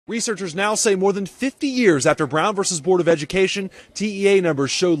Researchers now say more than 50 years after Brown versus Board of Education, TEA numbers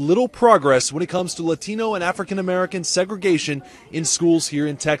show little progress when it comes to Latino and African American segregation in schools here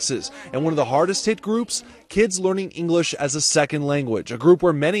in Texas. And one of the hardest hit groups, kids learning English as a second language, a group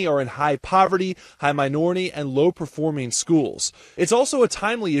where many are in high poverty, high minority, and low performing schools. It's also a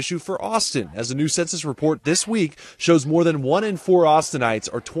timely issue for Austin, as a new census report this week shows more than 1 in 4 Austinites,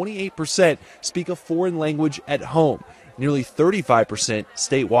 or 28%, speak a foreign language at home. Nearly 35%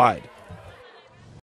 statewide.